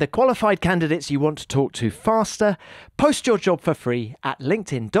you find the qualified candidates you want to talk to faster. Post your job for free at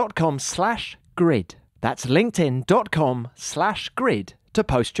linkedin.com/grid. That's linkedin.com/grid to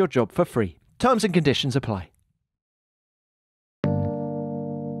post your job for free. Terms and conditions apply.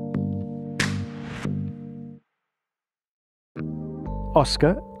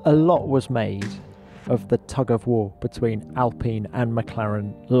 Oscar, a lot was made of the tug-of-war between Alpine and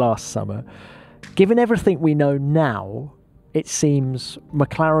McLaren last summer. Given everything we know now, it seems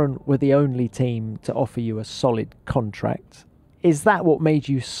McLaren were the only team to offer you a solid contract. Is that what made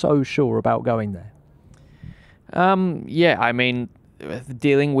you so sure about going there? Yeah, I mean,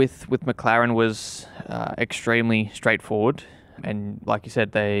 dealing with McLaren was extremely straightforward. And like you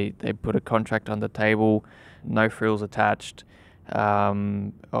said, they put a contract on the table, no frills attached.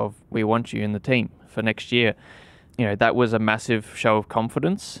 Of we want you in the team for next year. That was a massive show of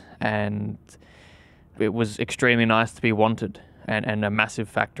confidence, and it was extremely nice to be wanted, and a massive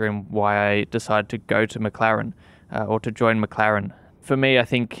factor in why I decided to go to McLaren or to join McLaren. For me, I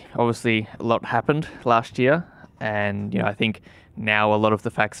think obviously a lot happened last year, and I think now a lot of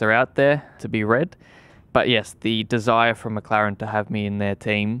the facts are out there to be read. But yes, the desire from McLaren to have me in their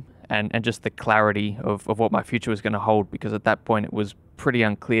team and just the clarity of what my future was going to hold, because at that point it was pretty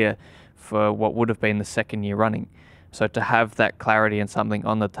unclear for what would have been the second year running. So to have that clarity and something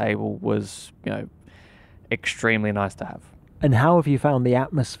on the table was, extremely nice to have. And how have you found the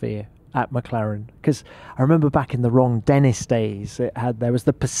atmosphere at McLaren? Because I remember back in the Ron Dennis days, there was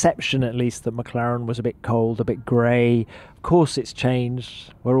the perception at least that McLaren was a bit cold, a bit grey. Of course it's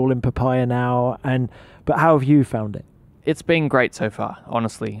changed. We're all in papaya now. But how have you found it? It's been great so far,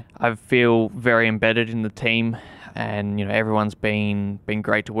 honestly. I feel very embedded in the team, and everyone's been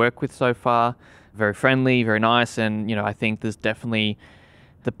great to work with so far. Very friendly, very nice, and I think there's definitely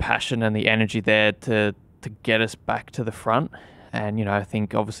the passion and the energy there to get us back to the front. And I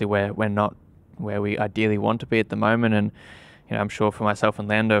think obviously we're not where we ideally want to be at the moment, and I'm sure for myself and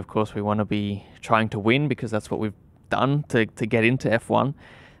Lando, of course, we want to be trying to win because that's what we've done to get into F1,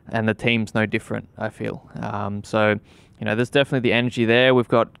 and the team's no different, I feel. So there's definitely the energy there. We've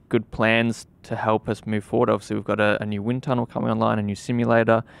got good plans to help us move forward. Obviously, we've got a new wind tunnel coming online, a new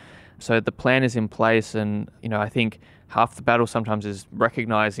simulator. So the plan is in place, and I think half the battle sometimes is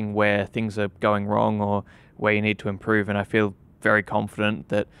recognizing where things are going wrong or where you need to improve. And I feel very confident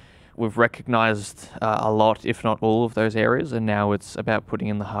that we've recognized a lot, if not all, of those areas, and now it's about putting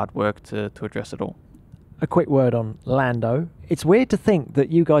in the hard work to address it all. A quick word on Lando. It's weird to think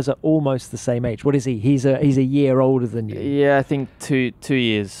that you guys are almost the same age. What is he? He's a year older than you. Yeah, I think 2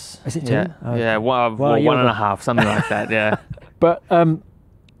 years. Is it 2? Yeah, Okay. yeah, well, 1.5, something like that. Yeah. But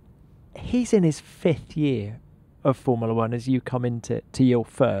he's in his 5th year of Formula One as you come into your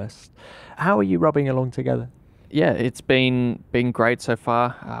first. How are you rubbing along together? Yeah, it's been great so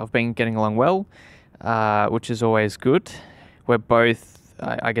far. I've been getting along well, which is always good. We're both,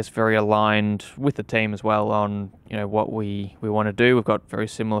 I guess, very aligned with the team as well on what we want to do. We've got very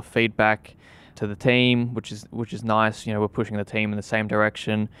similar feedback to the team, which is nice. We're pushing the team in the same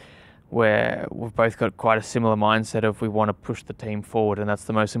direction. where we've both got quite a similar mindset of we want to push the team forward, and that's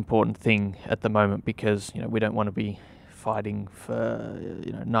the most important thing at the moment, because we don't want to be fighting for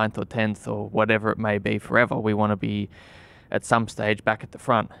 9th or 10th or whatever it may be forever. We want to be at some stage back at the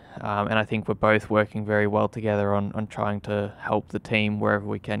front, and I think we're both working very well together on trying to help the team wherever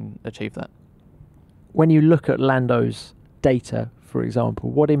we can achieve that. When you look at Lando's data, for example,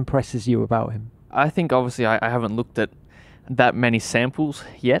 what impresses you about him? I think obviously I haven't looked at that many samples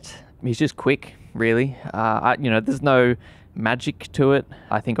yet. He's just quick, really. There's no magic to it.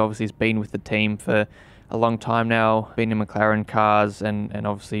 I think obviously he's been with the team for a long time now, been in McLaren cars, and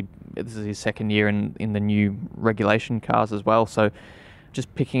obviously this is his second year in the new regulation cars as well. So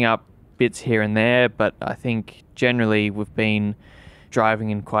just picking up bits here and there, but I think generally we've been driving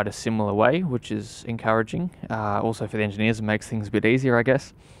in quite a similar way, which is encouraging. Also for the engineers, it makes things a bit easier, I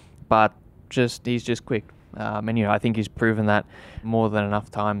guess. But he's just quick. And I think he's proven that more than enough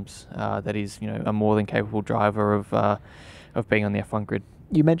times, that he's a more than capable driver of being on the F1 grid.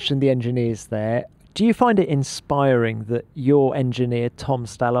 You mentioned the engineers there. Do you find it inspiring that your engineer Tom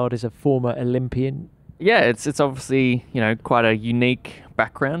Stallard is a former Olympian? Yeah, it's obviously quite a unique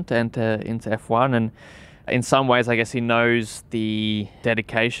background to enter into F1, and in some ways I guess he knows the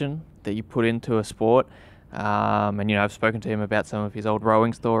dedication that you put into a sport. And I've spoken to him about some of his old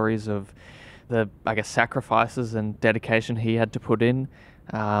rowing stories of the sacrifices and dedication he had to put in.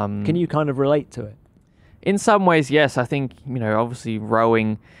 Can you kind of relate to it? In some ways, yes. I think obviously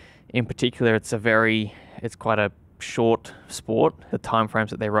rowing in particular, it's quite a short sport. The time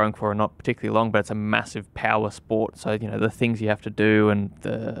frames that they're rowing for are not particularly long, but it's a massive power sport. So the things you have to do, and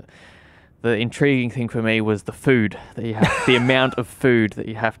the intriguing thing for me was the food that you have. The amount of food that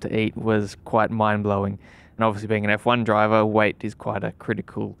you have to eat was quite mind blowing. And obviously, being an F1 driver, weight is quite a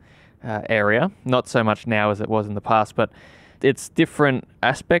critical area. Not so much now as it was in the past, but it's different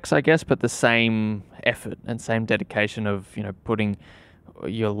aspects, I guess, but the same effort and same dedication of putting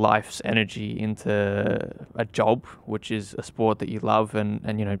your life's energy into a job, which is a sport that you love,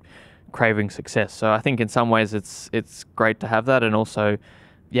 and craving success. So I think in some ways it's great to have that, and also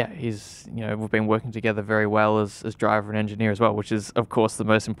he's we've been working together very well as driver and engineer as well, which is of course the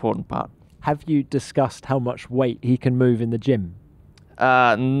most important part. Have you discussed how much weight he can move in the gym?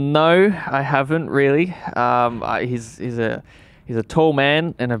 No, I haven't really. He's a tall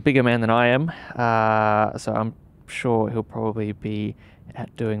man and a bigger man than I am, so I'm sure he'll probably be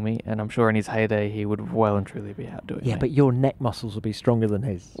outdoing me, and I'm sure in his heyday he would well and truly be outdoing me. Yeah, but your neck muscles will be stronger than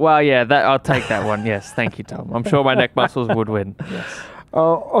his. Well, yeah, I'll take that one. Yes, thank you, Tom. I'm sure my neck muscles would win. Yes.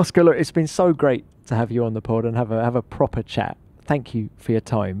 Oscar, look, it's been so great to have you on the pod and have a proper chat. Thank you for your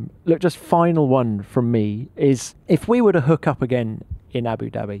time. Look, just final one from me is, if we were to hook up again in Abu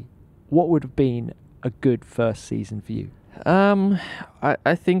Dhabi, what would have been a good first season for you?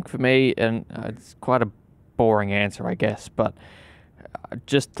 I think for me, and it's quite a boring answer, I guess, but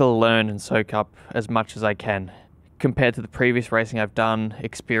just to learn and soak up as much as I can. Compared to the previous racing I've done,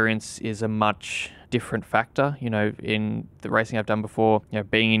 experience is a much different factor. In the racing I've done before,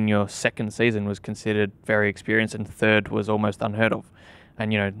 being in your second season was considered very experienced, and third was almost unheard of.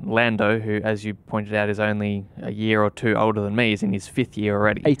 And Lando, who, as you pointed out, is only a year or two older than me, is in his fifth year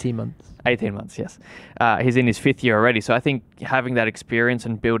already. 18 months. 18 months, yes. He's in his fifth year already. So I think having that experience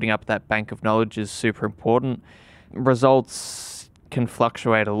and building up that bank of knowledge is super important. Results can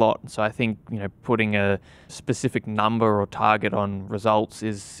fluctuate a lot. So I think, putting a specific number or target on results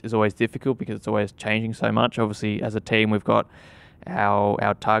is always difficult, because it's always changing so much. Obviously, as a team, we've got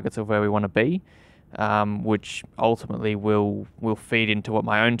our targets of where we want to be, which ultimately will feed into what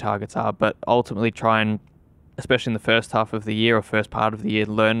my own targets are, but ultimately try and, especially in the first half of the year or first part of the year,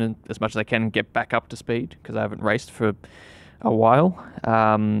 learn as much as I can and get back up to speed, because I haven't raced for a while,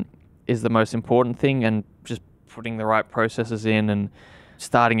 is the most important thing. And just putting the right processes in and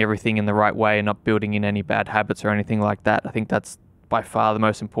starting everything in the right way and not building in any bad habits or anything like that. I think that's by far the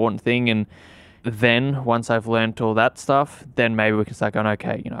most important thing. And then once I've learned all that stuff, then maybe we can start going,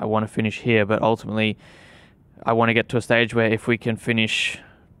 okay, I want to finish here, but ultimately I want to get to a stage where if we can finish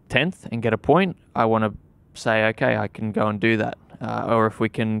 10th and get a point, I want to say, okay, I can go and do that. Or if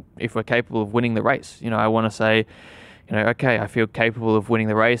we're capable of winning the race, I want to say, okay, I feel capable of winning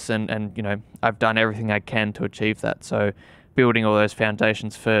the race, and I've done everything I can to achieve that. So building all those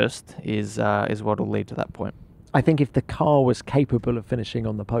foundations first is what will lead to that point. I think if the car was capable of finishing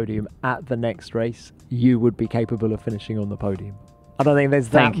on the podium at the next race, you would be capable of finishing on the podium. I don't think there's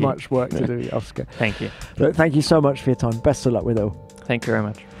that much work to do, Oscar. Thank you. Look, thank you so much for your time. Best of luck with it all. Thank you very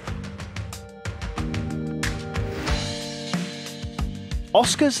much.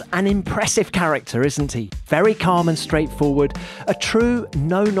 Oscar's an impressive character, isn't he? Very calm and straightforward, a true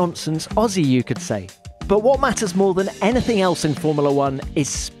no-nonsense Aussie, you could say. But what matters more than anything else in Formula One is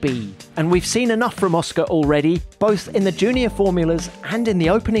speed. And we've seen enough from Oscar already, both in the junior formulas and in the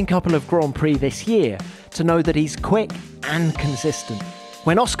opening couple of Grand Prix this year, to know that he's quick and consistent.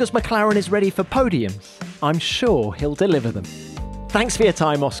 When Oscar's McLaren is ready for podiums, I'm sure he'll deliver them. Thanks for your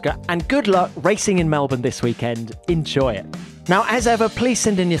time, Oscar, and good luck racing in Melbourne this weekend. Enjoy it. Now, as ever, please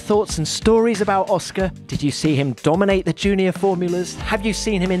send in your thoughts and stories about Oscar. Did you see him dominate the junior formulas? Have you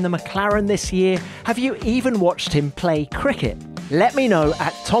seen him in the McLaren this year? Have you even watched him play cricket? Let me know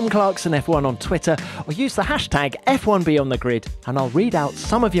at Tom Clarkson F1 on Twitter or use the hashtag F1BeyondTheGrid and I'll read out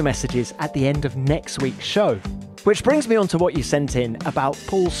some of your messages at the end of next week's show. Which brings me on to what you sent in about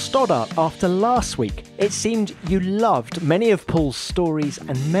Paul Stoddart after last week. It seemed you loved many of Paul's stories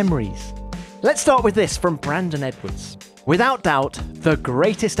and memories. Let's start with this from Brandon Edwards. Without doubt, the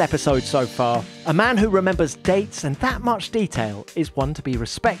greatest episode so far. A man who remembers dates and that much detail is one to be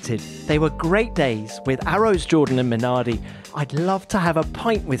respected. They were great days with Arrows, Jordan and Minardi. I'd love to have a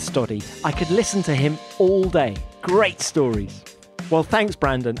pint with Stoddy. I could listen to him all day. Great stories. Well, thanks,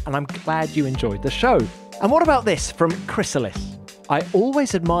 Brandon, and I'm glad you enjoyed the show. And what about this from Chrysalis? I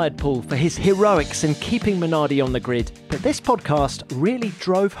always admired Paul for his heroics in keeping Minardi on the grid, but this podcast really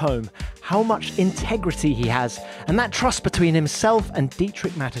drove home how much integrity he has, and that trust between himself and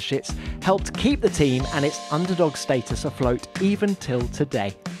Dietrich Mateschitz helped keep the team and its underdog status afloat even till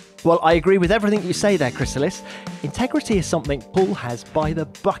today. Well, I agree with everything you say there, Chrysalis. Integrity is something Paul has by the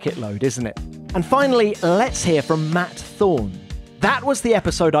bucket load, isn't it? And finally, let's hear from Matt Thorne. That was the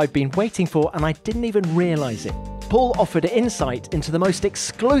episode I've been waiting for and I didn't even realise it. Paul offered insight into the most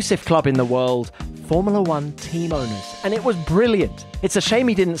exclusive club in the world, Formula One team owners, and it was brilliant. It's a shame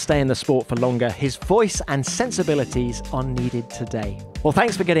he didn't stay in the sport for longer. His voice and sensibilities are needed today. Well,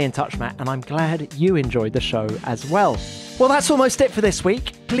 thanks for getting in touch, Matt, and I'm glad you enjoyed the show as well. Well, that's almost it for this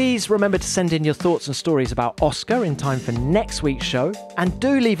week. Please remember to send in your thoughts and stories about Oscar in time for next week's show, and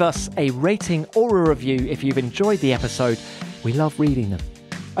do leave us a rating or a review if you've enjoyed the episode. We love reading them.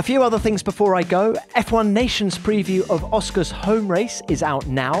 A few other things before I go. F1 Nation's preview of Oscar's home race is out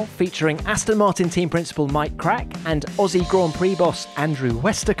now, featuring Aston Martin team principal Mike Crack and Aussie Grand Prix boss Andrew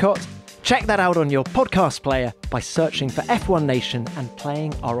Westacott. Check that out on your podcast player by searching for F1 Nation and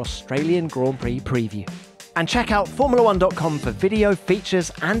playing our Australian Grand Prix preview. And check out Formula1.com for video,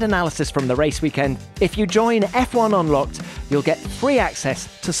 features and analysis from the race weekend. If you join F1 Unlocked, you'll get free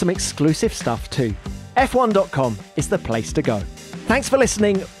access to some exclusive stuff too. F1.com is the place to go. Thanks for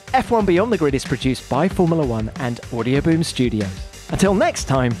listening. F1 Beyond the Grid is produced by Formula One and Audioboom Studios. Until next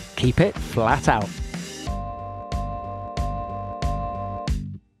time, keep it flat out.